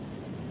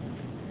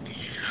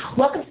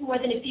Welcome to More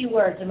Than a Few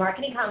Words, a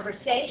marketing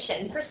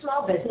conversation for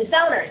small business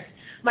owners.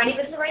 My name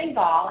is Lorraine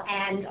Ball,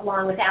 and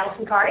along with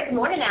Allison Carter. Good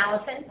morning,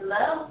 Allison.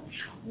 Hello.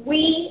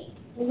 We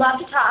love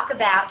to talk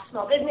about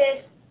small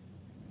business,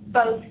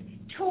 both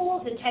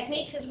tools and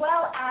techniques, as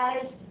well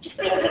as just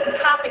things and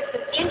topics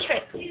of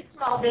interest to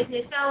small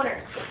business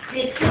owners.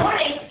 This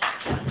morning,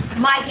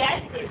 my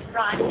guest is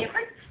Ron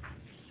Difford.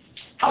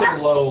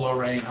 Hello,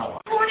 Lorraine. How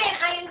are you? Good morning.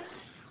 I am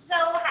so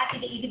happy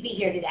that you could be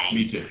here today.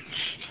 Me too.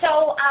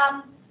 So,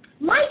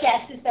 my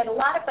guess is that a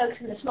lot of folks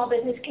in the small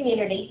business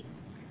community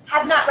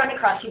have not run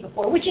across you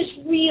before, which is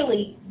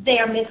really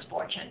their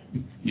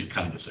misfortune. You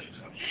kind of say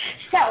so.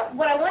 So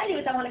what I want to do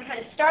is I want to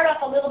kind of start off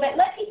a little bit,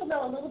 let people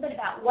know a little bit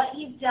about what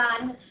you've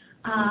done.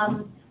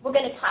 We're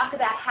going to talk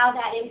about how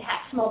that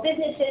impacts small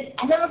businesses,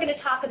 and then we're going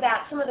to talk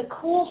about some of the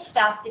cool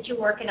stuff that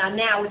you're working on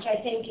now, which I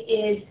think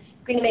is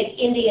going to make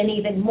Indy an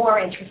even more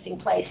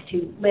interesting place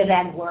to live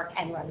and work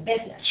and run a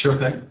business.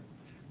 Sure thing.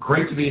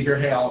 Great to be here.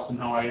 Hey,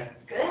 Allison, how are you?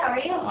 Good. How are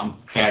you?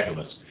 I'm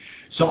fabulous.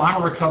 So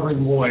I'm a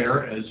recovering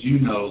lawyer, as you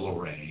know,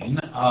 Lorraine,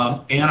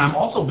 and I'm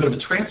also a bit of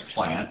a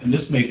transplant, and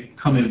this may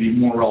come in to be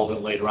more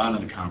relevant later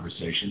on in the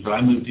conversation, but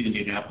I moved to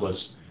Indianapolis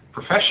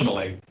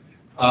professionally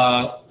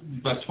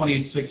about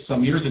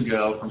 26-some years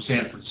ago from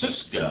San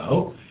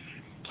Francisco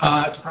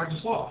to practice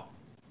law.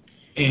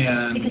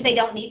 And because they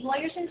don't need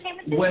lawyers in San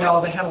Francisco?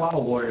 Well, they had a lot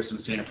of lawyers in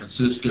San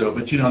Francisco,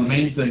 but, the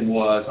main thing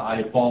was I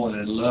had fallen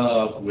in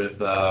love with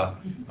a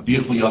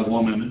beautiful young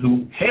woman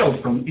who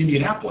hailed from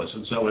Indianapolis,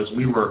 and so as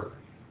we were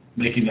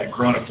making that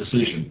grown-up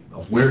decision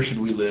of where should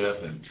we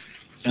live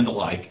and the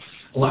like,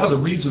 a lot of the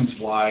reasons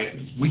why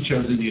we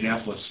chose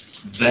Indianapolis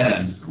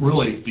then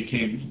really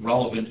became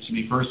relevant to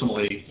me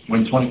personally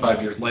when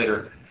 25 years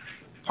later,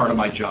 part of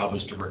my job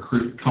was to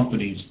recruit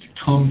companies to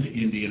come to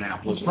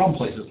Indianapolis from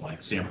places like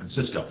San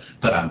Francisco.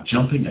 But I'm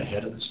jumping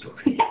ahead of the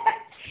story.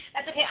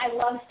 That's okay. I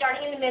love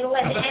starting in the middle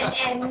and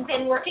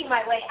then working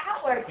my way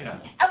outward. Yeah.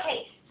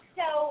 Okay,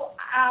 so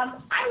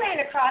I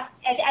ran across,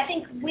 I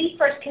think we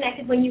first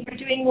connected when you were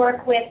doing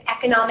work with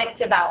economic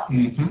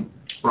development. Mm-hmm.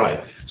 Right.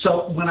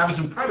 So when I was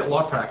in private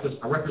law practice,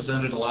 I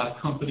represented a lot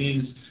of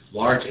companies,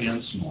 large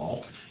and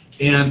small,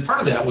 and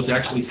part of that was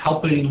actually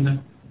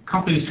helping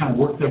companies kind of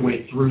work their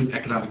way through the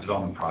economic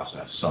development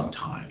process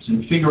sometimes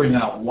and figuring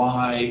out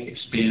why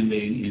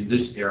expanding in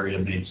this area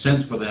made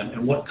sense for them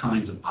and what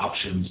kinds of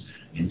options,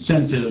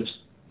 incentives,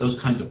 those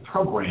kinds of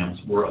programs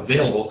were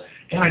available.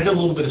 And I did a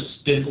little bit of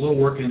stint, a little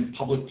work in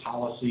public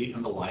policy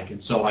and the like,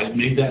 and so I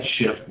made that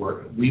shift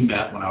where we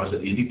met when I was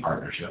at the Indy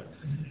Partnership.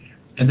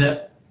 And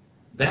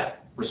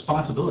that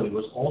responsibility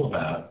was all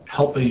about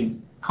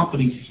helping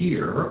companies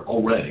here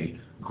already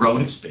grow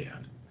and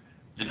expand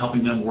and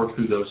helping them work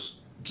through those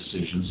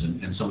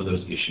decisions and some of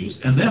those issues,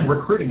 and then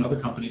recruiting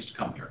other companies to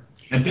come here,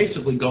 and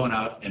basically going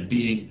out and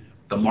being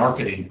the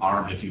marketing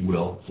arm, if you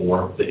will,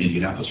 for the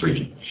Indianapolis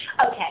region.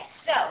 Okay,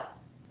 so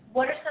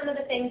what are some of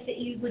the things that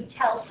you would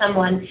tell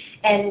someone?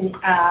 And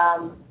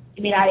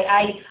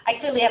I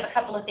clearly have a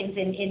couple of things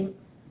in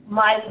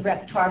my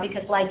repertoire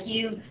because, like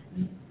you,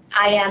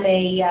 I am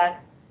a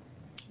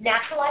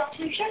naturalized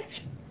teacher.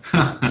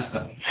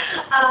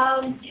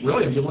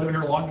 Really? Have you lived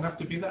here long enough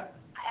to be that?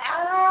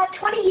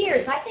 20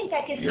 years. I think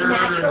I could be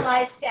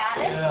naturalized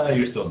status. Yeah,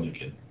 you're still a new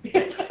kid.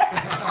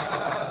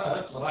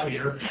 That's what I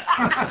hear.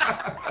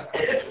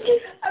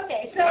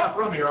 Okay, so... You're not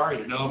from here, are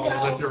you? No,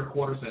 I've lived here a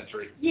quarter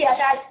century. Yeah,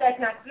 that's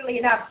not really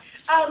enough.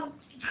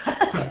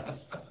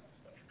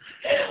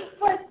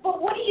 But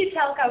what do you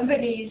tell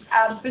companies,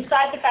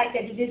 besides the fact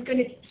that it is going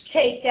to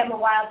take them a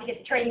while to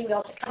get the training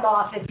wheels to come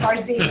off as far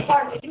as being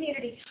part of the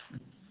community,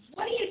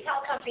 what do you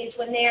tell companies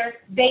when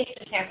they're based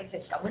in San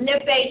Francisco, when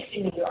they're based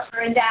in New York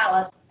or in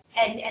Dallas,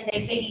 and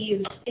they say to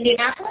you,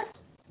 Indianapolis?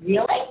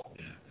 Really?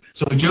 Yeah.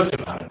 So we joke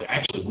about it.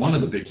 Actually, one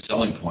of the big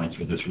selling points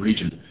for this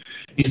region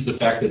is the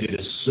fact that it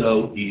is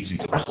so easy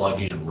to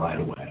plug in right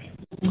away.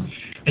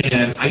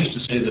 And I used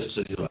to say this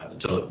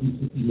to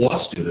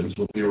law students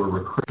when we were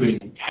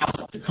recruiting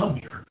talent to come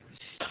here.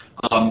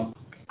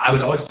 I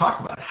would always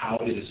talk about how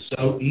it is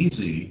so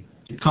easy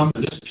to come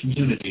to this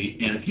community,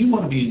 and if you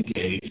want to be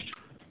engaged,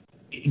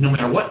 no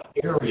matter what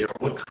area or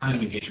what kind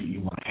of engagement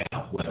you want to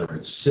have, whether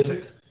it's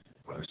civic,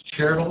 whether it's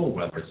charitable,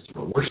 whether it's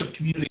through a worship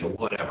community or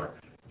whatever,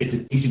 it's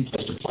an easy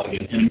place to plug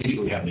in and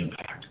immediately have an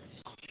impact.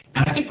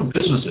 And I think for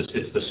businesses,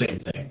 it's the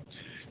same thing.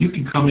 You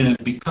can come in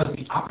because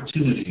the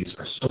opportunities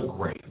are so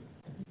great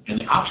and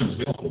the options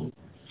available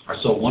are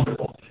so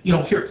wonderful.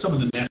 Here some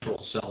of the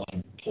natural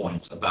selling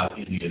points about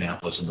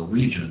Indianapolis and the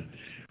region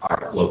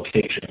are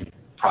location,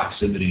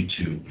 proximity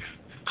to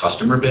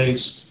customer base,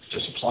 to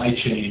supply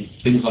chain,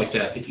 things like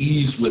that, the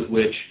ease with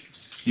which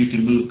you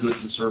can move goods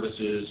and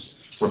services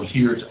from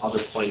here to other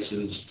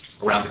places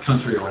around the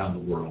country, around the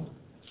world.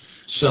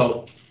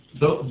 So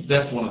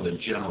that's one of the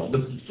general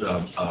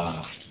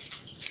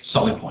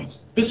selling points.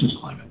 Business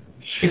climate.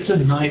 It's a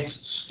nice,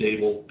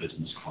 stable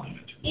business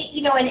climate.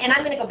 And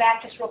I'm going to go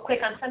back just real quick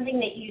on something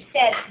that you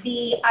said,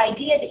 the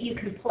idea that you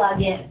can plug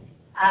in.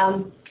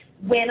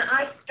 When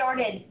I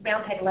started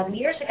Roundtable 11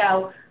 years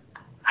ago,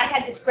 I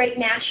had this great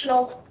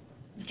national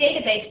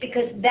database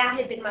because that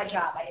had been my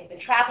job. I had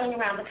been traveling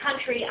around the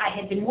country. I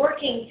had been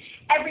working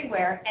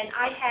everywhere, and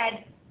I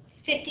had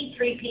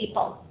 53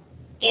 people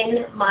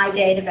in my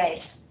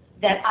database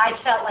that I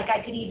felt like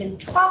I could even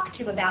talk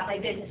to about my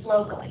business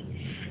locally.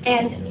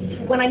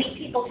 And when I meet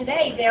people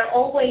today, they're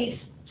always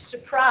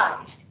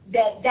surprised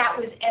that that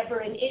was ever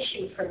an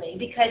issue for me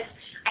because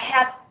I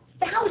have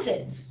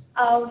thousands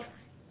of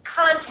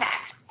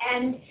contacts,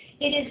 and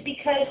it is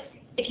because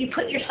if you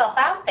put yourself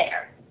out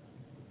there,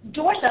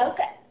 doors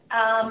open.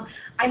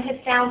 I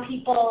have found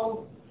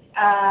people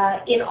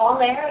in all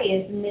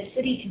areas in this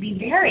city to be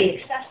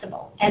very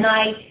accessible, and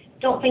I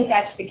don't think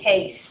that's the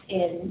case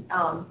in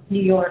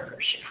New York or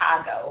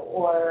Chicago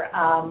or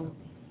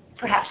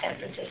perhaps San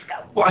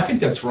Francisco. Well, I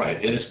think that's right,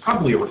 and it's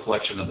probably a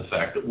reflection of the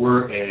fact that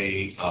we're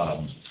a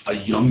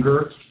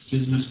younger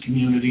business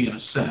community in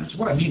a sense.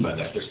 What I mean by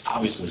that, there's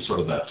obviously sort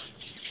of the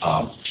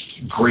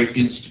great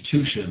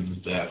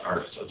institutions that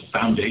are the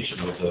foundation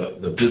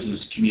of the business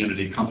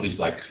community, companies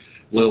like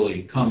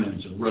Lilly,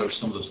 Cummins, and Roche,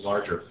 some of those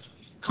larger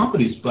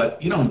companies. But,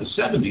 in the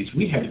 70s,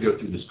 we had to go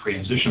through this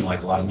transition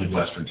like a lot of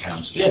Midwestern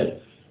towns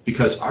did,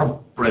 because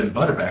our bread and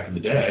butter back in the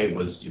day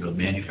was,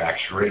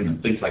 manufacturing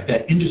and things like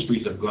that.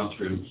 Industries have gone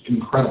through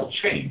incredible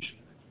change.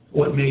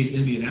 What made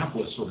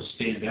Indianapolis sort of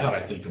stand out,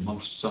 I think,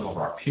 amongst some of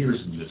our peers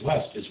in the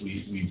Midwest is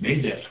we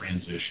made that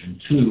transition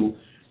to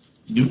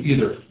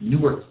either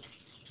newer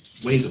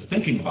ways of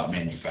thinking about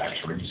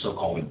manufacturing,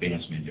 so-called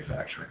advanced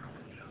manufacturing,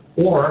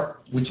 or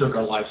we took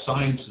our life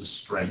sciences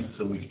strengths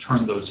and we've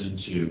turned those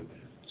into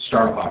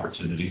startup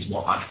opportunities,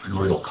 more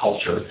entrepreneurial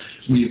culture.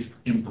 We've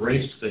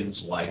embraced things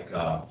like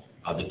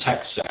the tech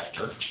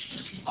sector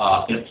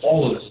and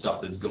all of the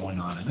stuff that's going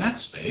on in that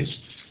space.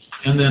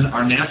 And then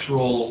our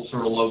natural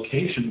sort of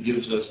location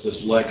gives us this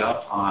leg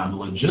up on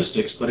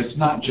logistics, but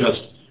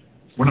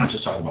we're not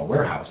just talking about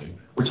warehousing.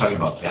 We're talking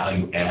about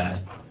value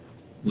add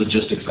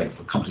logistics, like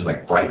for companies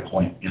like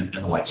Brightpoint and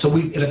the like. So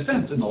we, in a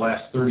sense, in the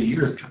last 30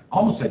 years,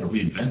 almost had to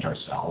reinvent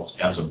ourselves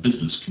as a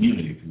business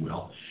community, if you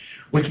will,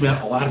 which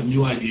meant a lot of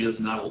new ideas,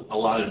 not a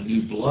lot of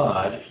new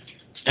blood,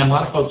 and a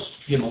lot of folks,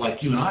 like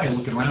you and I, are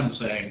looking around and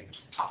saying,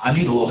 I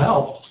need a little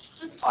help.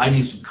 I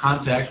need some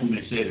contacts. We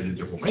may say it in a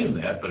different way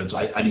than that, but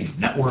I need a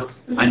network.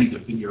 I need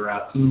to figure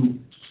out who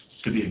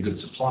could be a good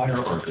supplier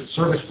or a good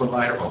service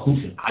provider, or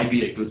who can I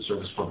be a good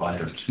service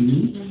provider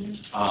to.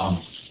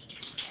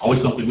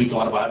 Always something we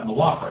thought about in the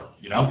law firm,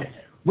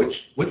 Which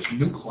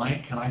new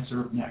client can I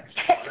serve next?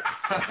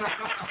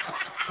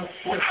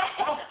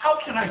 How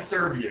can I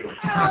serve you?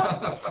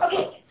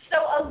 Okay, so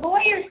a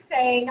lawyer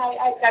saying,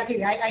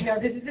 I know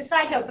this is a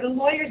side note, but a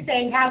lawyer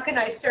saying, how can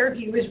I serve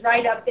you is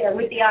right up there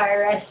with the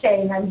IRS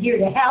saying, I'm here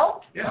to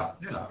help. Yeah.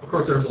 Of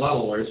course, there's a lot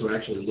of lawyers who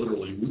actually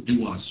literally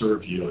do want to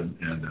serve you and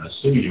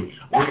sue you.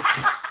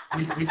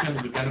 We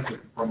tended to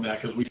benefit from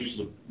that because we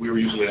were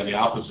usually on the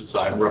opposite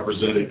side,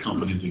 representing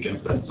companies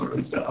against that sort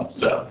of stuff.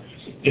 So,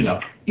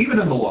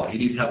 even in the law, you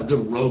need to have a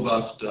good,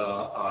 robust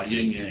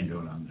yin-yang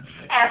going on there.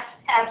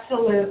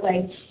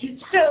 Absolutely.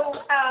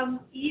 So,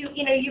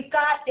 you've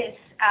got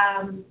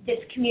this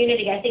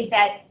community. I think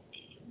that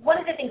one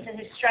of the things that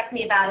has struck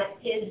me about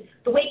it is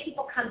the way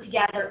people come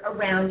together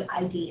around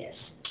ideas.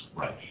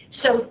 Right.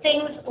 So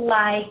things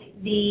like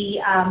the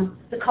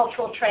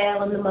Cultural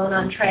Trail and the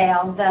Monon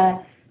Trail,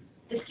 the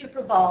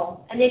Super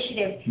Bowl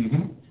initiative,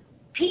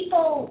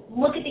 people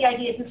look at the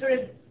ideas and sort of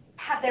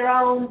have their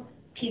own,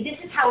 this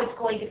is how it's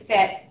going to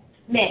fit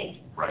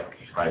me. Right.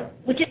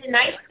 Which is a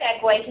nice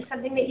segue to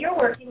something that you're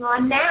working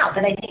on now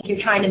that I think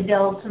you're trying to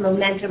build some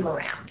momentum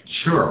around.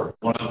 Sure.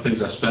 One of the things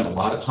I spent a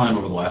lot of time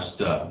over the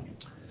last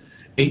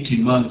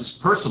 18 months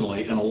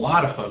personally, and a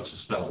lot of folks have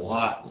spent a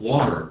lot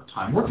longer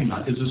time working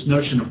on, is this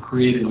notion of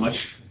creating a much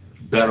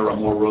better, a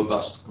more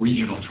robust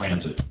regional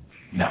transit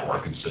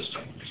network and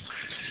system.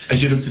 As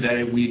you know,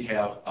 today we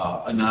have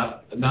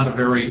not a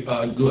very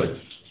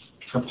good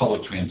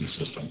public transit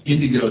system.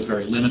 Indigo is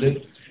very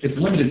limited. It's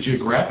limited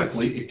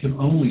geographically. It can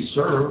only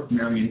serve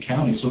Marion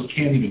County, so it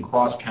can't even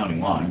cross county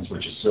lines,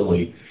 which is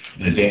silly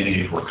in a day and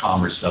age where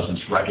commerce doesn't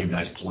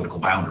recognize political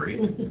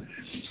boundaries,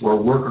 where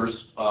workers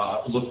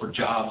look for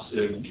jobs,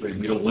 and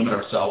we don't limit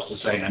ourselves to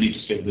saying, I need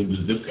to stay within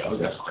the zip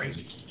code. That's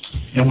crazy.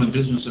 And when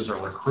businesses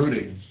are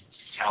recruiting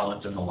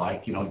talent and the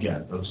like,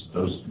 again,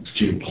 those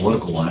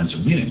geopolitical lines are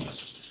meaningless.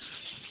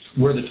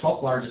 We're the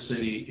 12th largest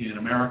city in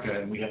America,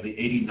 and we have the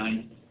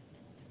 89th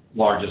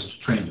largest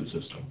transit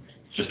system,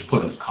 just to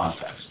put it in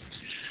context.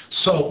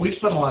 So we've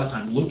spent a lot of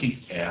time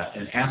looking at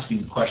and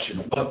asking the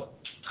question, what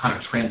kind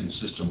of transit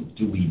system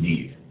do we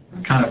need?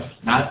 Kind of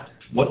not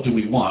what do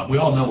we want. We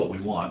all know what we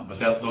want, but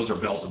those are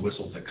bells and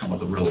whistles that come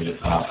with a really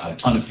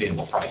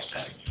unattainable price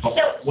tag.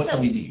 What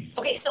do we need?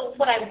 Okay, so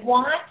what I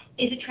want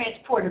is a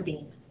transporter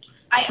beam.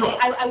 Sure.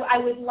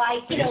 I would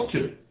like to know.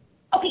 Phase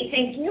 2. Okay,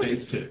 thank you.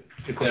 Phase 2.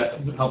 If that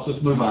helps us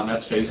move on,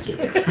 that's phase 2.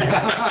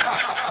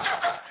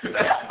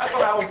 That's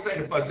what I always say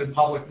to folks in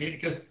public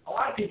meetings, because a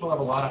lot of people have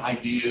a lot of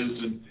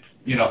ideas, and,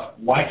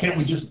 why can't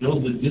we just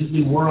build the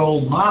Disney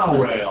World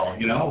monorail?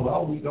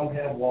 Well, we don't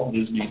have Walt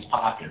Disney's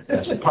pocket.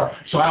 That's the part.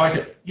 So I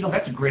always say,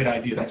 that's a great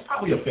idea. That's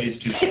probably a phase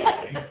 2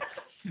 thing.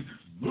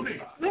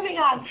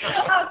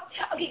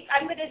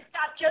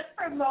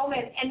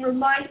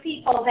 remind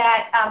people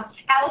that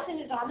Allison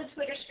is on the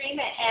Twitter stream,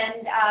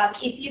 and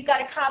if you've got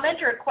a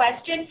comment or a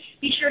question,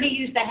 be sure to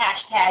use the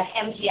hashtag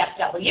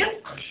MTFW.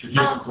 If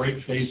you have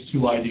great Phase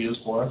 2 ideas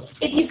for us.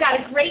 If you've got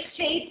a great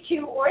Phase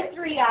 2 or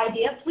 3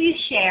 idea, please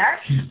share.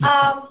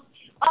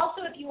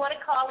 Also, if you want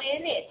to call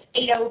in, it's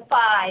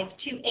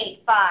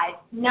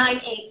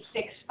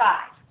 805-285-9865.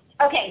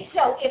 Okay,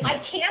 so if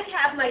I can't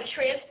have my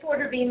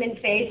transporter beam in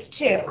Phase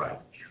 2, right.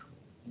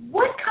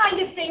 What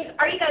kind of things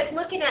are you guys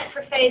looking at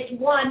for Phase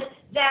 1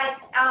 that,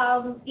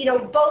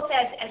 both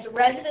as a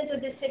resident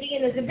of the city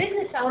and as a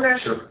business owner,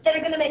 sure. that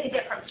are going to make a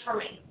difference for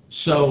me?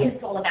 So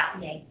it's all about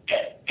me.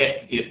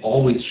 It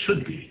always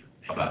should be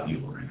about you,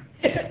 Lorraine.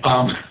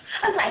 I'm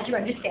glad you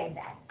understand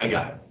that. I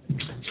got it.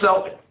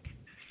 So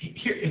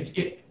here,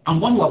 on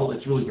one level,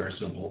 it's really very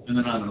simple, and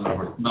then on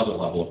another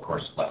level, of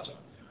course, less so.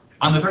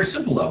 On the very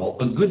simple level,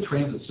 a good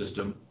transit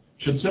system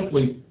should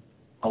simply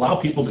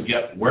allow people to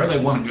get where they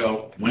want to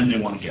go when they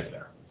want to get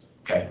there.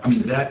 Okay? I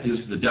mean, that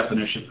is the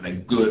definition of a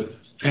good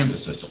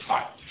transit system. All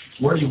right.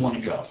 Where do you want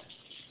to go?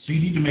 So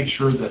you need to make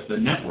sure that the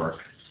network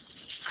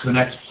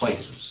connects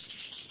places.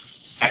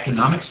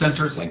 Economic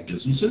centers like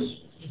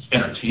businesses,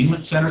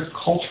 entertainment centers,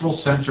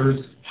 cultural centers,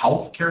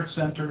 healthcare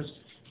centers,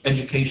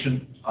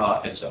 education,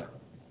 etc.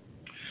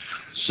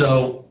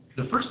 So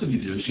the first thing you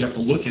do is you have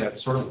to look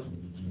at sort of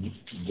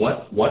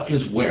what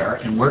is where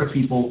and where are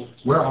people,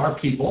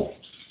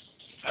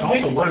 and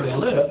also where they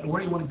live, and where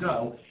do you want to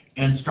go,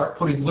 and start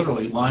putting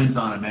literally lines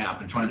on a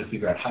map and trying to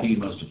figure out how do you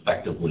most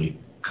effectively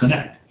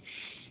connect.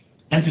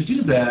 And to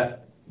do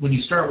that, when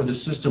you start with a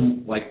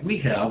system like we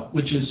have,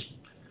 which is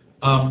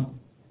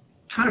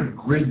kind of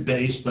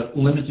grid-based but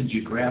limited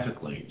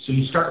geographically, so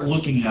you start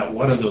looking at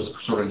what are those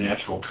sort of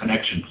natural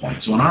connection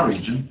points. So in our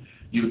region,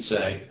 you would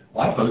say a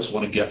lot of folks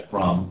want to get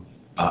from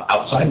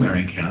outside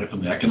Marion County,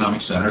 from the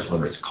economic centers,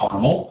 whether it's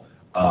Carmel,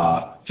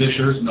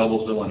 Fishers,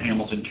 Noblesville, and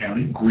Hamilton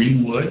County,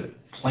 Greenwood,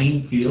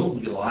 Plainfield.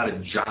 We get a lot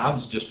of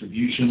jobs,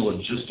 distribution,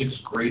 logistics,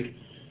 great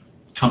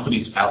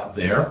companies out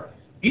there.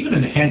 Even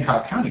in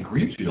Hancock County,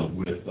 Greenfield,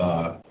 with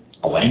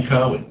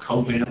Elanco and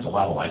Covance, a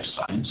lot of life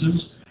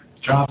sciences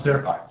jobs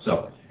there. All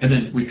right, and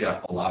then we've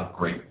got a lot of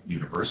great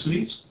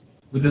universities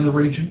within the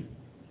region.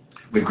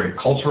 We have great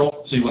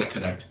cultural, so you want to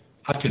connect.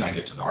 How can I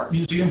get to the Art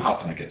Museum? How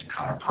can I get to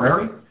Conner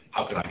Prairie?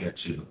 How can I get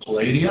to the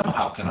Palladium?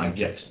 How can I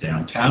get to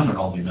downtown and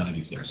all the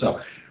amenities there? So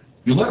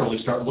you literally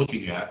start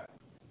looking at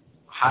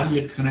how do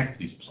you connect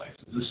these places.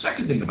 The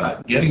second thing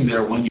about getting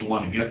there when you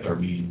want to get there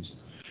means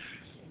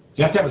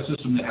you have to have a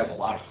system that has a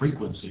lot of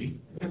frequency,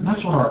 and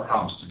that's one of our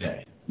problems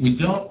today. We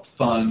don't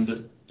fund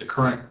the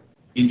current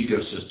Indigo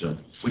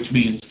system, which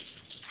means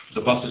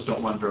the buses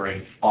don't run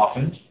very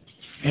often,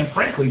 and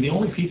frankly, the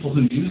only people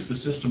who use the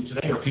system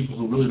today are people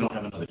who really don't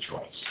have another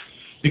choice,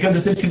 because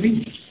it's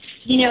inconvenient.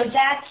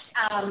 That's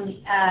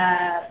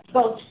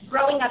both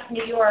growing up in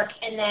New York,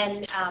 and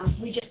then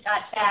we just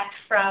got back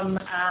from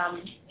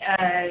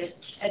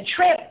a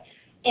trip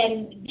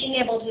and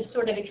being able to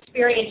sort of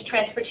experience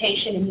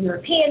transportation in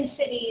European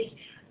cities.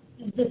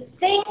 The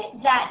thing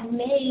that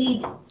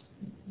made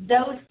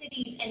those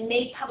cities and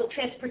made public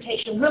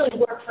transportation really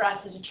work for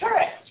us as a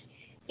tourist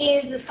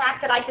is the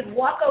fact that I could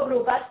walk over to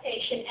a bus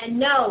station and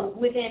know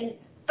within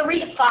 3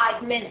 to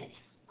 5 minutes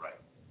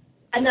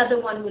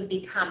another one would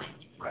be coming.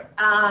 Right.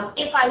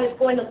 If I was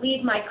going to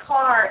leave my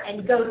car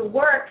and go to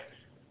work,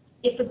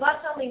 if the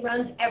bus only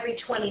runs every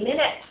 20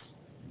 minutes,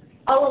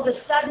 all of a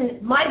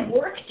sudden my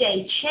work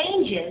day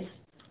changes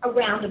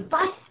around a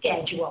bus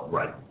schedule,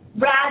 right,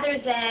 rather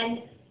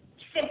than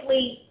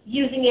simply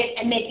using it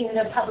and making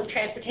the public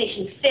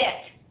transportation fit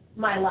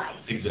my life.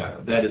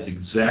 Exactly. That is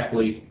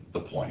exactly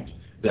the point.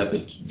 That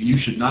you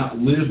should not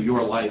live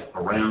your life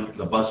around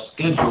the bus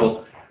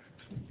schedule.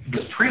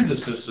 The transit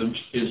system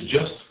is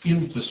just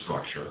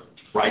infrastructure,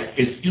 right?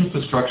 It's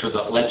infrastructure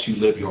that lets you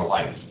live your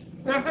life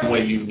the way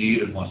you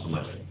need and want to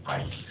live it,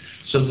 right?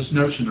 So this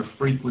notion of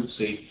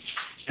frequency,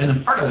 and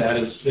then part of that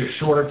is there's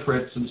shorter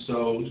trips, and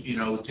so,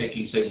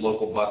 taking, say,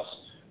 local bus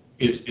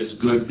is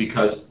good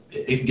because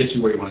it gets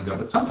you where you want to go.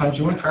 But sometimes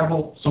you want to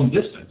travel some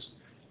distance.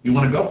 You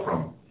want to go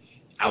from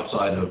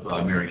outside of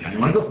Marion County.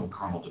 You want to go from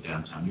Carmel to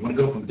downtown. You want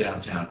to go from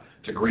downtown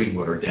to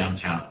Greenwood or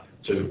downtown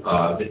to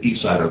the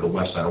east side or the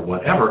west side or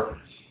whatever.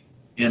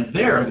 And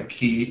there, the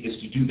key is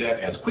to do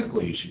that as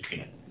quickly as you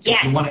can. Yes.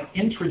 You want to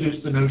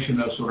introduce the notion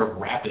of sort of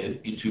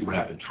rapid into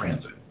rapid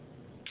transit.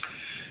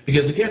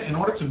 Because again, in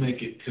order to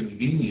make it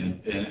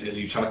convenient, and as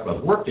you talk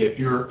about the workday, if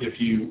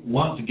you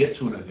want to get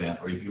to an event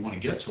or if you want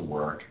to get to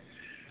work,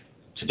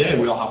 today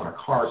we all have our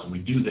cars and we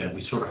do that.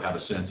 We sort of have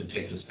a sense it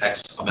takes us X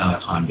amount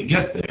of time to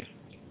get there.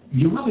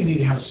 You really need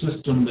to have a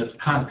system that's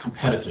kind of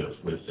competitive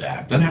with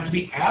that. It doesn't have to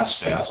be as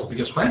fast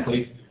because,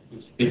 frankly,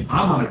 if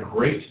I'm on a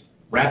great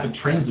rapid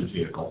transit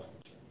vehicle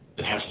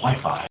that has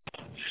Wi-Fi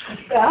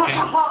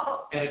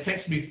and it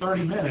takes me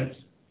 30 minutes,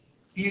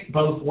 eat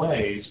both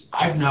ways,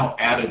 I've now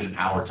added an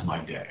hour to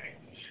my day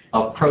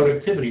of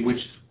productivity, which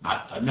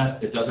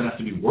it doesn't have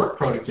to be work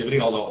productivity,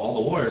 although all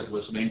the lawyers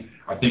listening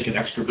are thinking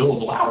extra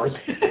billable hours.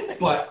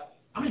 But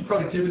I mean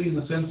productivity in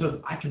the sense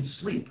of I can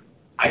sleep,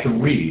 I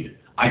can read,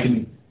 I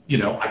can be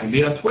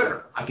on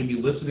Twitter. I can be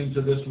listening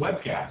to this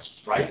webcast,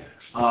 right?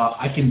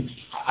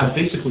 I've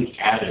basically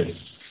added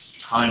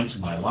time to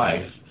my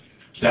life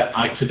that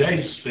I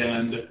today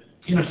spend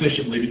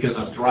inefficiently because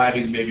I'm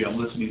driving, maybe I'm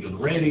listening to the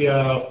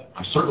radio,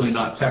 I'm certainly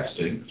not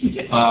texting.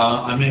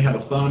 I may have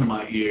a phone in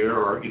my ear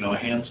or, a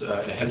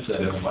headset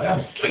in my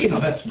ear,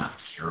 but, that's not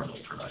terribly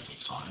productive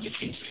time. It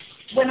can't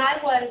be. When I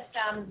was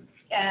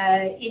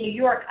in New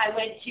York, I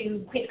went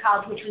to Queens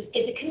College, which is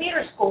a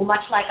commuter school,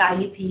 much like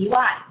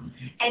IUPUI.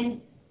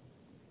 And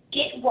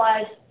it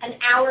was an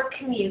hour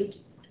commute.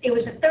 It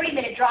was a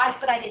 30-minute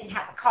drive, but I didn't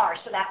have a car,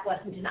 so that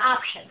wasn't an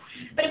option.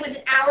 But it was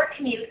an hour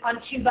commute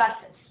on 2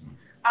 buses.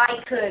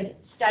 I could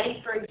study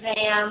for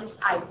exams.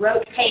 I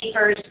wrote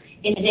papers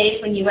in the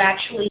days when you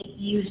actually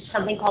used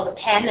something called a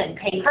pen and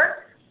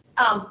paper.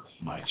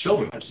 My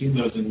children, I've seen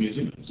those in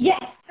museums.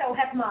 Yes, so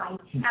have mine.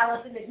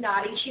 Allison is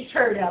nodding. She's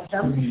heard of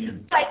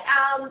them. But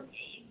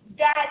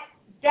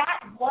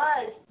that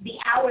was the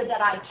hour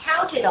that I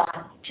counted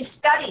on to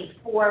study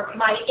for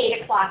my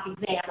 8 o'clock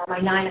exam or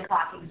my 9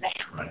 o'clock exam.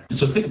 Right. And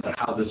so think about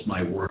how this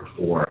might work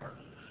for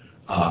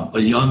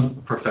a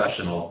young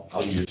professional.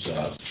 I'll use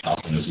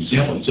Allison as an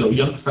example. So a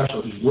young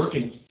professional who's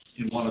working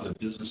in one of the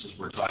businesses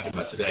we're talking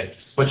about today,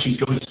 but she's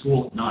going to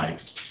school at night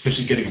because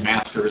she's getting a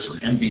master's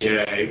or an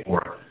MBA,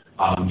 or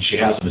she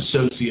has an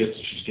associate's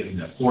and she's getting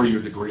that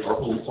 4-year degree or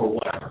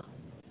whatever.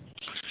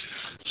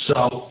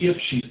 So if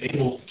she's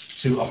able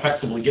to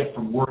effectively get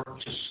from work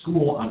to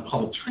school on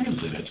public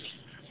transit,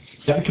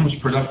 that becomes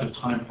productive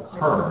time for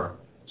her.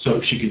 So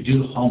she can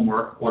do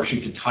homework, or she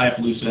can tie up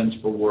loose ends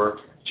for work.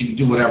 She can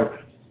do whatever.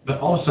 But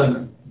all of a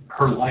sudden,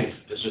 her life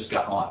has just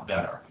gotten a lot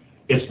better.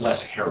 It's less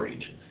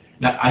harried.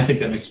 Now, I think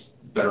that makes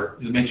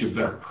you a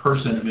better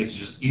person. It makes it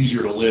just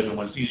easier to live. And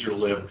when it's easier to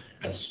live,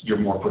 you're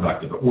more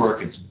productive at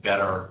work. It's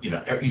better. You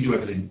do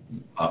everything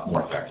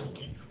more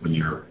effectively when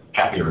you're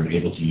happier and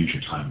able to use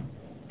your time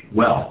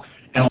well.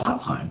 And a lot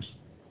of times,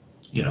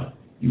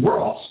 we're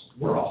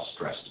all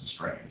stressed and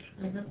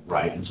strained,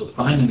 right? And so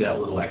finding that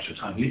little extra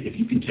time, if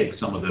you can take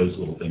some of those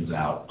little things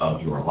out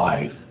of your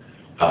life,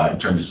 in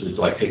terms of, it's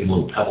like taking a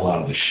little pebble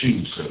out of the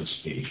shoe, so to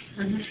speak.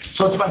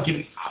 So it's about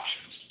giving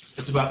options.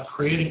 It's about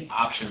creating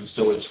options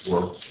so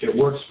it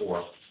works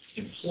for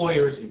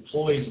employers,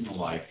 employees, and the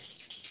like.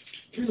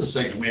 Here's a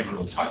segment we haven't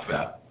really talked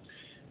about.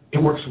 It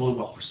works really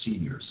well for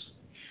seniors.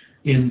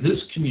 In this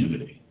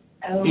community,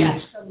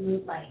 it's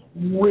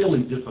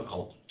really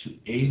difficult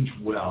to age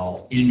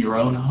well in your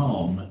own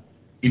home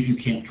if you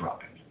can't drive.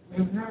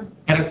 And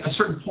at a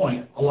certain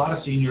point, a lot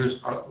of seniors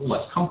are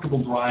less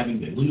comfortable driving,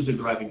 they lose their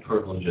driving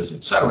privileges,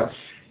 et cetera.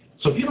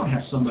 So if you don't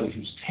have somebody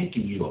who's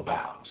taking you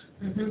about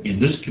in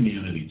this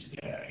community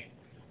today,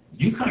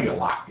 you kind of get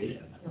locked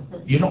in.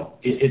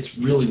 It's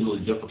really,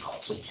 really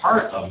difficult. So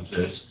part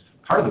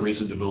of the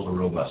reason to build a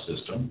robust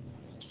system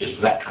is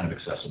for that kind of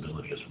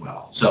accessibility as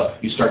well. So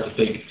you start to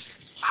think,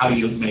 how do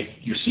you make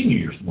your senior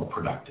years more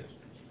productive?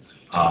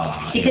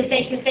 Because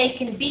they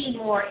can be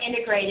more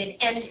integrated.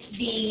 And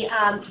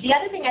the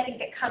other thing I think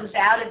that comes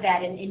out of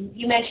that, and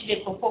you mentioned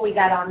it before we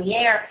got on the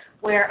air,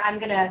 where I'm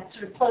going to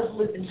sort of close the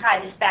loop and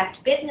tie this back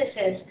to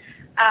businesses,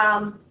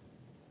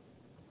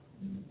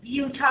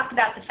 you talked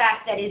about the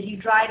fact that as you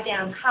drive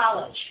down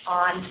College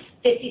on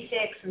 56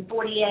 and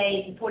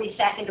 48 and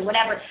 42nd or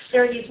whatever,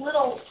 there are these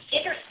little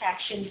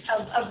intersections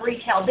of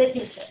retail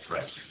businesses.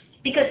 Right.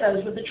 Because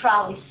those were the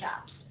trolley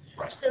stops.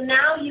 Right. So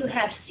now you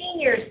have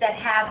seniors that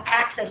have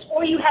access,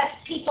 or you have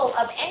people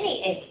of any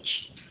age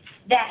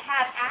that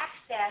have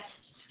access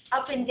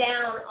up and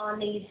down on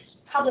these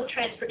public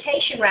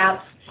transportation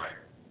routes, right,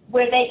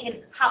 where they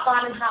can hop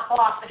on and hop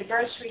off at a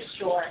grocery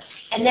store,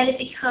 and then it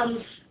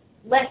becomes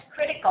less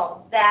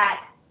critical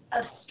that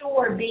a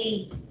store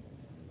be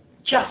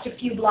just a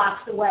few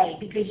blocks away,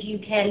 because you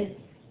can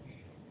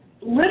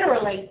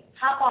literally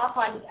hop off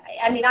on,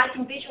 I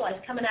can visualize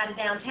coming out of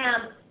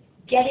downtown,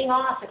 getting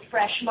off at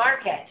Fresh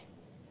Market.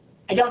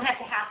 I don't have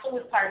to hassle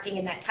with parking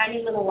in that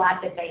tiny little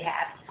lot that they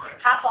have.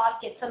 Hop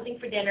off, get something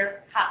for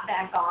dinner, hop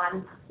back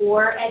on,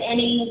 or at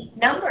any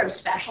number of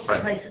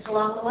specialty places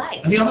along the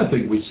way. And the other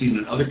thing we've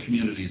seen in other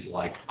communities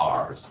like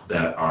ours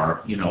that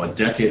are, a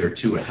decade or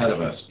two ahead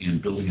of us in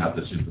building out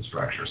this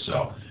infrastructure.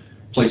 So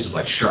places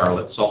like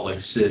Charlotte, Salt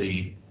Lake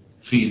City,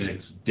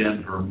 Phoenix,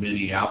 Denver,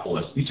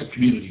 Minneapolis, these are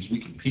communities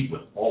we compete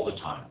with all the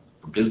time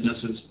for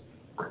businesses,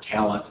 for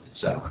talent, et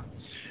cetera.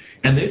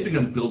 And they've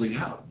begun building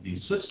out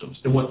these systems.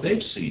 And what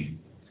they've seen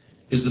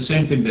is the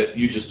same thing that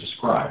you just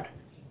described,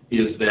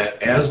 is that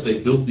as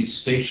they build these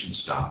station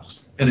stops,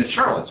 and in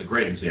Charlotte's a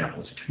great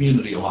example. It's a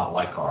community a lot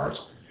like ours.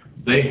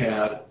 They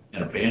had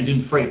an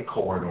abandoned freight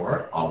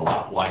corridor, a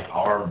lot like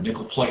our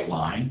nickel plate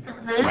line,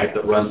 right,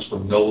 that runs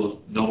from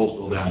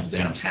Noblesville down to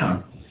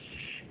downtown,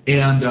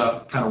 and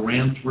kind of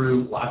ran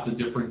through lots of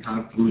different,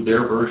 through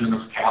their version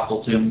of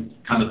Castleton,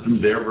 kind of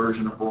through their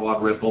version of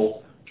Broad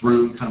Ripple,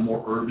 through kind of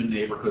more urban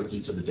neighborhoods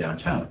into the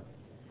downtown.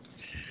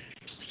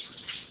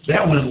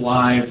 That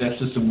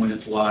system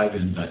went live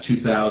in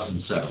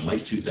 2007,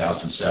 late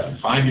 2007.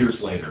 5 years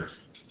later,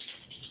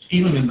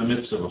 even in the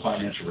midst of a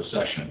financial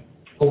recession,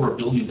 over $1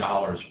 billion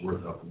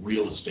worth of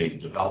real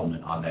estate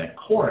development on that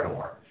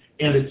corridor,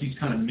 and it's these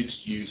kind of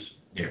mixed-use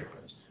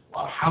neighborhoods. A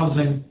lot of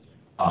housing,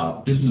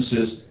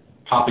 businesses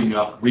popping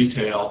up,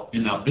 retail,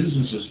 and now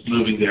businesses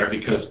moving there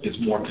because it's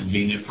more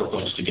convenient for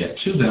folks to get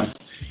to them.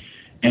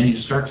 And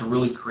you start to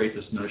really create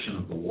this notion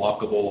of the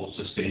walkable,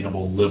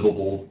 sustainable,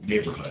 livable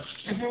neighborhood.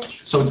 Mm-hmm.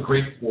 So it's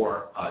great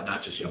for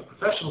not just young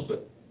professionals,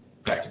 but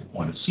back to the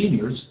point of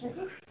seniors,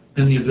 mm-hmm.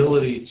 and the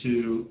ability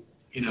to,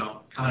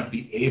 kind of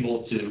be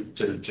able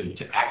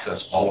to access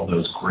all of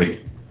those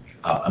great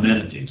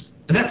amenities.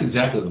 And that's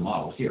exactly the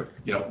model here.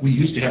 We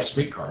used to have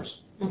streetcars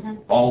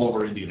mm-hmm. all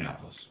over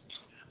Indianapolis.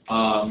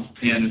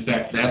 And in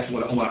fact, that's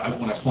when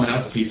I point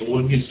out to people,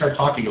 when you start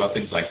talking about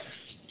things like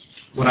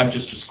what I've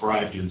just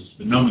described is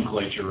the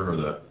nomenclature or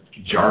the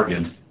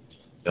jargon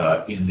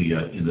in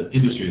the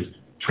industry is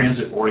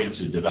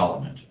transit-oriented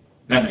development.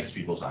 That makes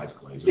people's eyes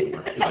glaze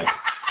over.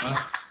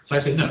 So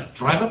I say, no,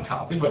 drive up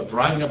college. Think about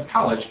driving up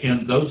college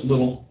and those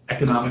little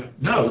economic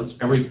nodes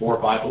every 4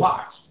 or 5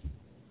 blocks.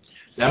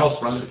 That all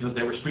sprung because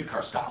they were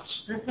streetcar stops,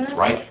 mm-hmm.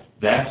 right?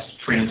 That's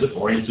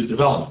transit-oriented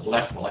development. Well,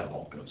 that's the light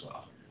bulb goes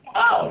off.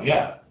 Oh,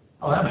 yeah.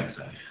 Oh, that makes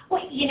sense.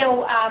 Well,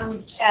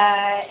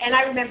 and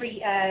I remember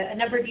a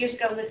number of years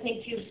ago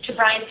listening to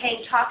Brian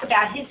Payne talk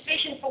about his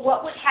vision for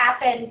what would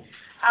happen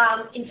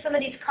in some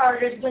of these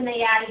corridors when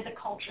they added the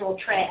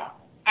cultural trail.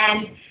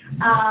 And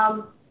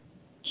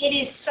it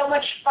is so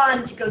much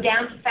fun to go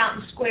down to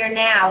Fountain Square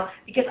now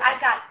because I've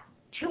got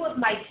 2 of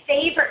my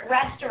favorite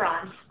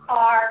restaurants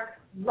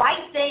are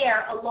right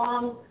there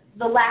along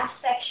the last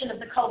section of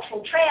the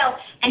cultural trail,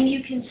 and you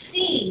can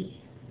see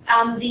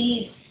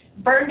these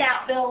burned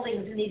out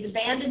buildings and these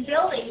abandoned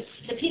buildings.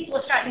 The people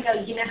are starting to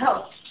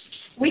go,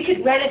 we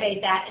could renovate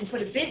that and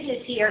put a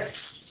business here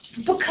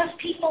because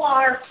people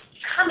are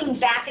coming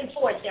back and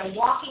forth. They're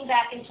walking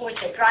back and forth.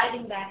 They're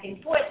driving back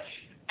and forth.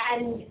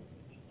 And,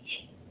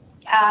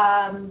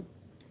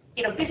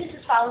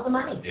 businesses follow the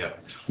money. Yeah.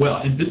 Well,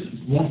 and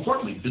more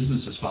importantly,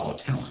 businesses follow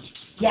talent.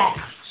 Yes.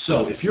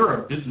 So if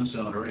you're a business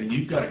owner and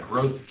you've got a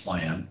growth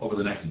plan over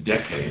the next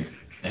decade,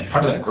 and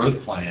part of that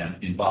growth plan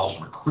involves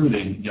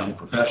recruiting young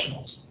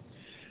professionals,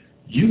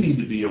 you need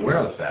to be aware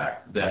of the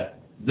fact that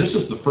this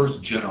is the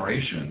first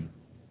generation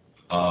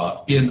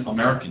in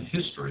American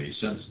history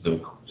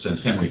since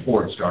Henry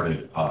Ford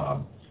started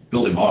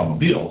building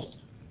automobiles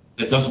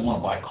that doesn't want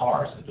to buy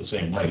cars at the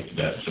same rate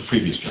that the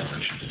previous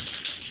generation did.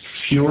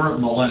 Fewer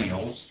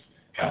millennials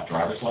have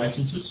driver's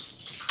licenses,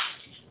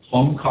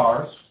 own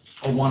cars,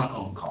 or want to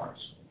own cars.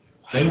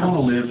 They want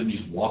to live in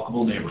these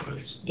walkable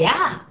neighborhoods.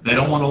 Yeah. They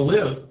don't want to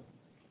live,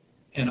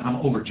 and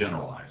I'm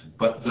overgeneralizing,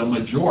 but the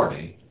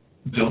majority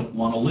don't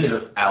want to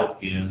live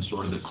out in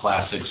sort of the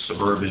classic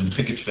suburban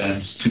picket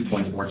fence,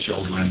 2.4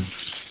 children,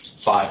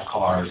 5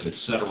 cars,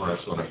 etc.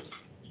 sort of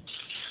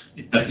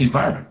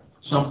environment.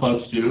 Some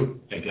folks do.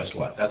 Hey, guess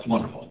what? That's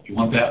wonderful. If you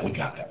want that, we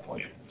got that for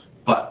you.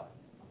 But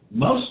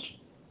most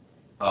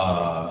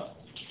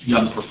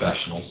young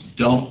professionals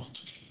don't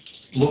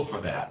look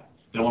for that.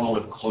 They want to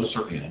live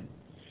closer in.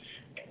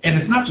 And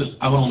it's not just,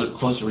 I want to live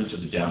closer into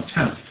the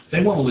downtown. They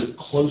want to live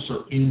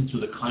closer into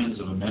the kinds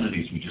of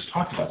amenities we just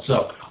talked about.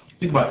 So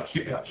think about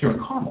here in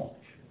Carmel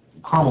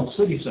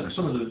City Center.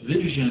 Some of the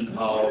vision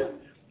of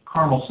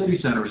Carmel City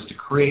Center is to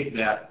create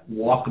that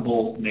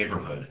walkable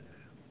neighborhood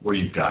where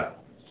you've got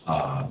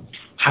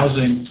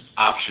housing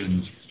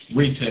options,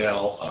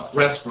 retail,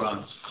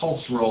 restaurants,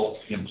 cultural,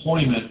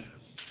 employment,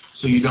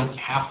 so you don't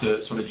have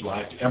to sort of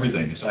drive to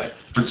everything. As I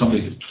heard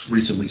somebody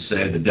recently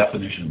say, the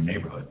definition of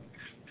neighborhood.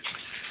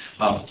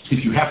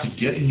 If you have to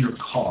get in your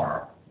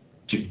car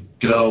to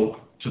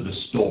go to the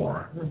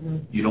store, mm-hmm.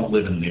 you don't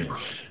live in a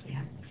neighborhood.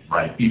 Yeah.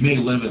 Right? You may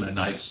live in a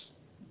nice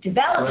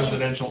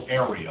residential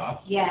area,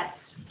 yes.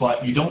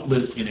 but you don't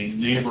live in a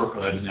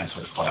neighborhood in that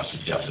sort of classic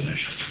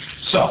definition.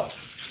 So,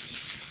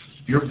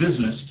 your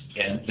business,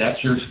 and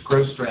that's your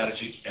growth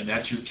strategy, and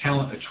that's your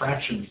talent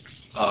attraction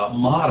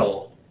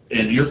model,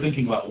 and you're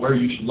thinking about where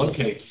you should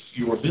locate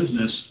your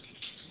business,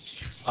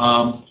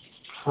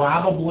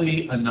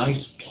 probably a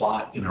nice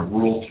plot in a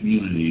rural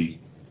community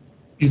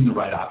is the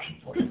right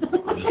option for you.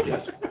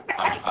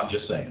 I'm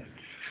just saying.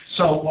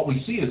 So what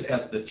we see is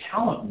as the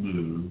talent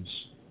moves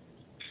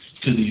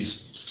to these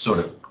sort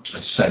of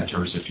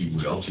centers, if you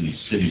will, to these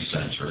city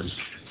centers,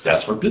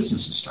 that's where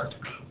businesses start to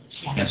grow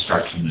and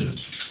start to move.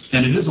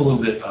 And it is a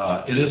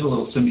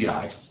little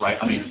symbiotic, right?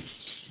 I mean,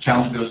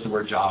 talent goes to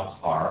where jobs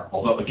are.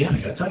 Although, again,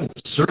 I got to tell you,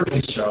 the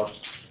surveys show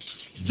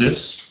this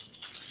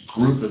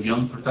group of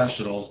young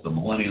professionals, the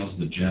millennials,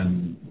 the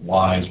Gen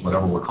Ys,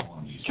 whatever we're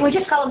calling these. Can we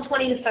just call them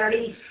 20 to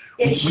 30?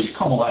 We just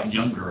call them a lot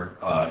younger.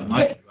 In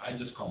my view, I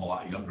just call them a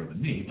lot younger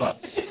than me.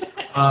 But,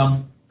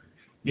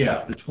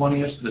 the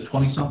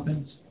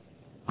 20-somethings,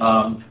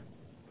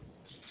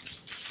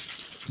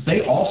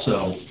 they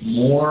also,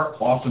 more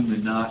often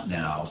than not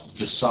now,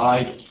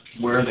 decide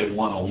where they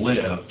want to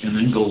live and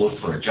then go look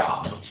for a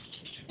job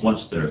once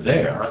they're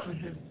there,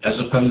 mm-hmm. as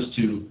opposed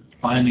to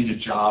finding a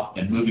job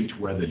and moving to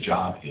where the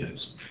job is.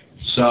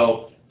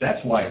 So that's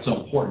why it's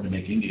so important to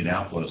make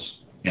Indianapolis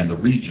and the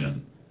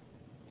region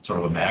sort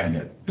of a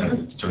magnet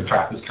to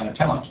attract this kind of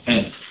talent.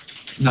 And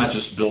not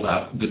just build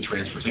out good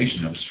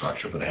transportation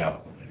infrastructure, but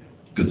have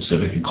good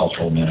civic and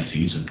cultural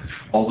amenities and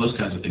all those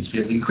kinds of things.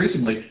 Because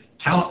increasingly,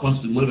 talent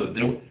wants to live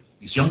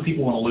these young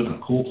people want to live in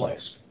a cool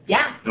place.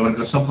 Yeah. They want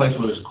to go someplace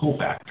where there's a cool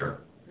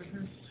factor.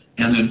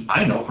 And then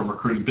I know from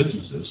recruiting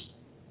businesses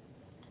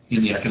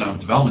in the economic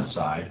development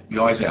side, we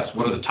always ask,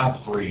 what are the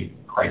top 3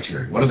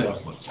 criteria? What do they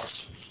always look for?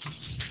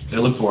 They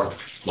look for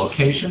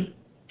location,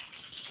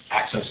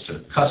 access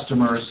to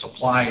customers,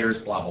 suppliers,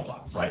 blah, blah,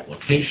 blah, right?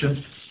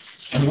 Location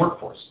and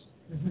workforce,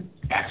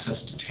 access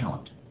to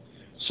talent.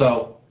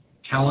 So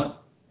talent,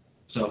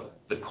 so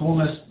the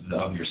coolness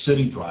of your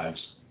city drives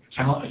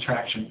talent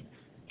attraction,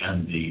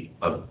 and the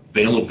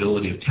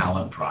availability of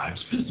talent drives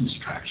business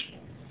attraction.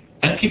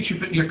 And it keeps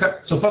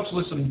so folks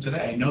listening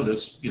today know this,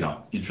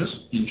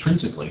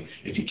 intrinsically,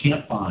 if you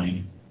can't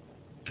find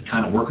the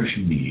kind of workers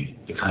you need,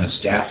 the kind of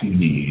staff you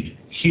need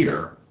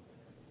here,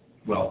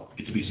 well,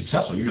 to be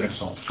successful, you're going to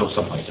go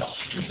someplace else.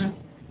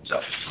 So,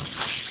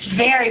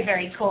 very,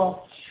 very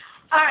cool.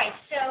 All right,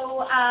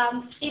 so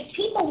if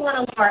people want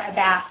to learn more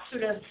about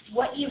sort of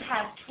what you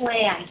have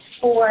planned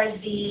for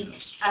the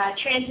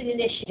transit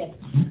initiative,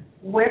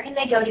 where can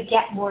they go to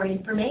get more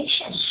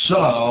information?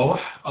 So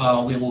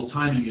we have a little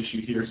timing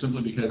issue here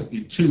simply because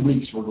in 2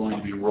 weeks we're going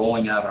to be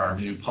rolling out our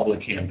new public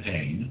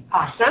campaign.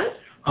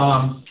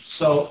 Awesome.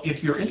 So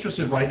if you're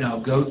interested right now,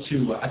 go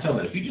to, I tell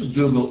you, if you just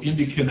Google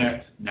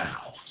IndyConnect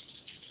now,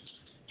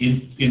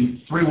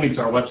 in 3 weeks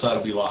our website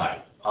will be live,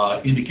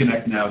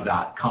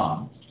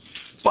 IndyConnectNow.com.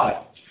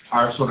 But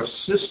our sort of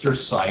sister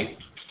site,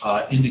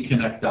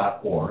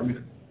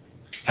 IndyConnect.org,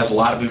 has a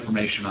lot of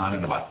information on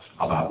it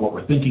about what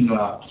we're thinking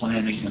about,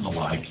 planning, and the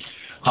like.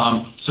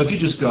 So if you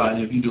just go out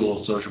and if you do a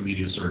little social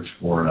media search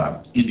for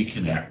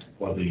IndyConnect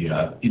or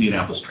the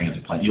Indianapolis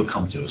Transit Plan, you'll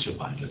come to us, you'll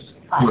find us.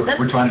 Awesome.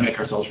 We're trying to make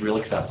ourselves real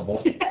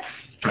accessible,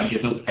 trying to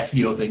get those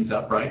SEO things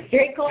up, right?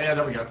 Very cool. Yeah,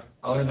 there we go.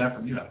 I'll learn that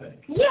from you, I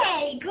think.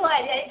 Yay,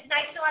 good. It's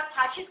nice to know I've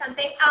taught you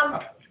something.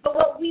 But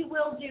what we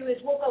will do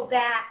is we'll go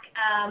back,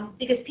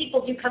 because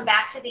people do come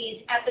back to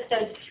these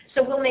episodes,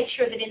 so we'll make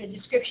sure that in the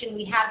description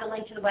we have the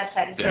link to the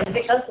website as soon as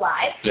it goes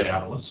live.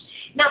 Fabulous.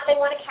 Now, if they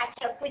want to catch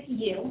up with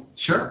you.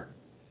 Sure.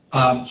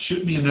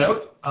 Shoot me a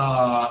note,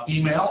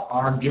 email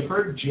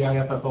rgifford,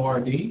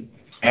 Gifford,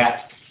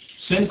 at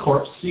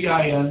Cincorp,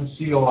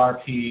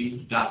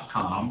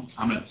 CINCORP.com.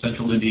 I'm at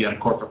Central Indiana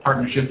Corporate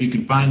Partnership. You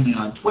can find me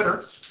on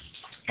Twitter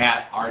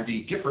at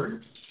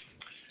RDGifford.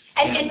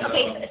 And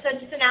okay,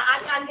 so now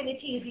I'm going to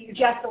tease you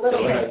just a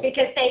little bit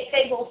because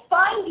they will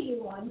find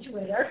you on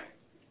Twitter.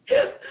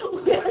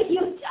 Will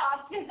you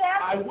talk to them?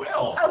 I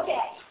will.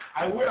 Okay.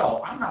 I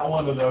will. I'm not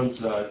one of those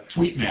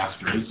tweet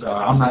masters.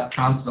 I'm not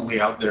constantly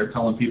out there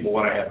telling people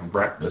what I had for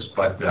breakfast,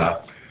 but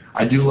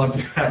I do love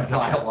to have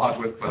dialogue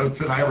with folks,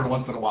 and I every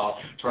once in a while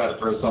try to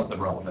throw something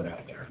relevant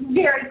out there.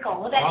 Very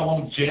cool. I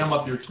won't jam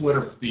up your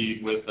Twitter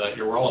feed with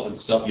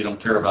irrelevant stuff you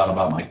don't care about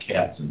my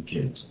cats and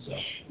kids. So.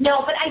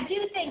 No, but I do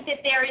think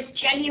that there is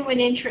genuine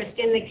interest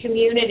in the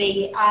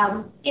community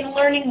in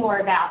learning more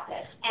about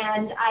this,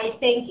 and I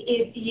think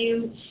if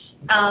you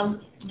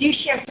do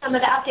share some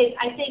of the updates,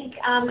 I think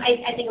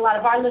a lot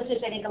of our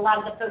listeners, I think a lot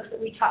of the folks that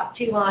we talk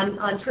to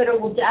on Twitter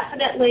will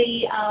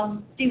definitely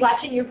be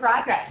watching your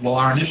progress. Well,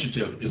 our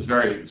initiative is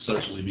very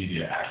socially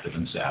media active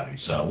and savvy,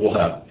 so we'll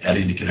have at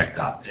IndyConnect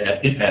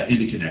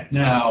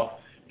now,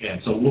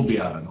 and so we'll be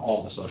out on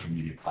all the social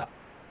media platforms.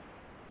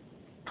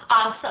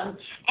 Awesome.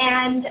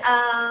 And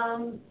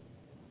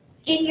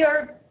in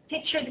your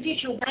picture of the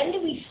future, when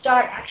do we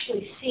start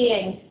actually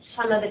seeing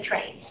some of the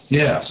trains?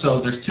 Yeah,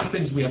 so there's 2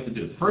 things we have to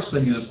do. The first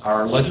thing is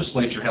our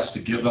legislature has to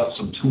give us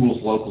some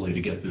tools locally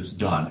to get this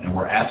done, and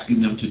we're asking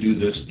them to do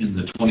this in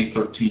the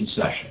 2013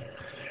 session.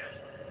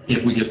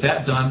 If we get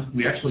that done,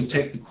 we actually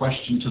take the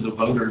question to the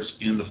voters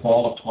in the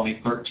fall of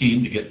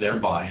 2013 to get their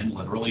buy-in,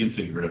 literally and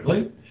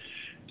figuratively.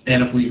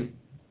 And if we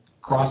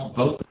cross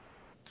both,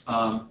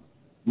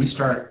 we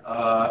start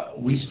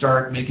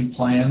making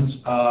plans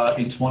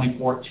in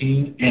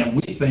 2014, and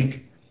we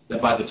think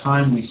that by the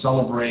time we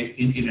celebrate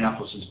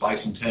Indianapolis's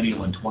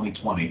bicentennial in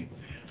 2020,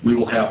 we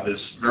will have this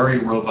very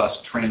robust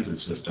transit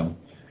system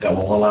that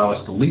will allow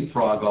us to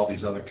leapfrog all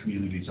these other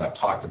communities I've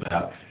talked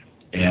about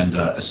and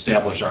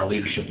establish our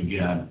leadership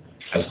again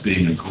as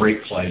being a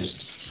great place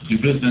to do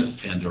business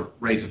and to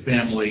raise a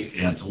family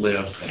and to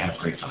live and have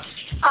great times.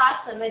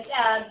 Awesome. It's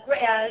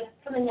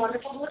something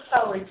wonderful to look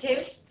forward to.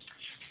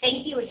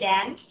 Thank you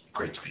again.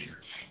 Great to be here.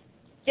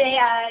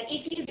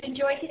 If you've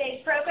enjoyed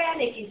today's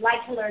program, if you'd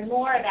like to learn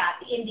more about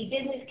the Indy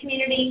business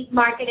community,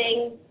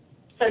 marketing,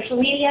 social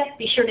media,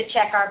 be sure to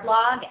check our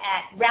blog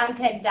at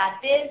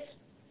roundpeg.biz.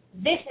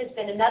 This has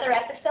been another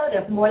episode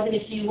of More Than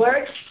a Few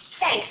Words.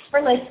 Thanks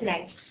for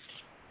listening.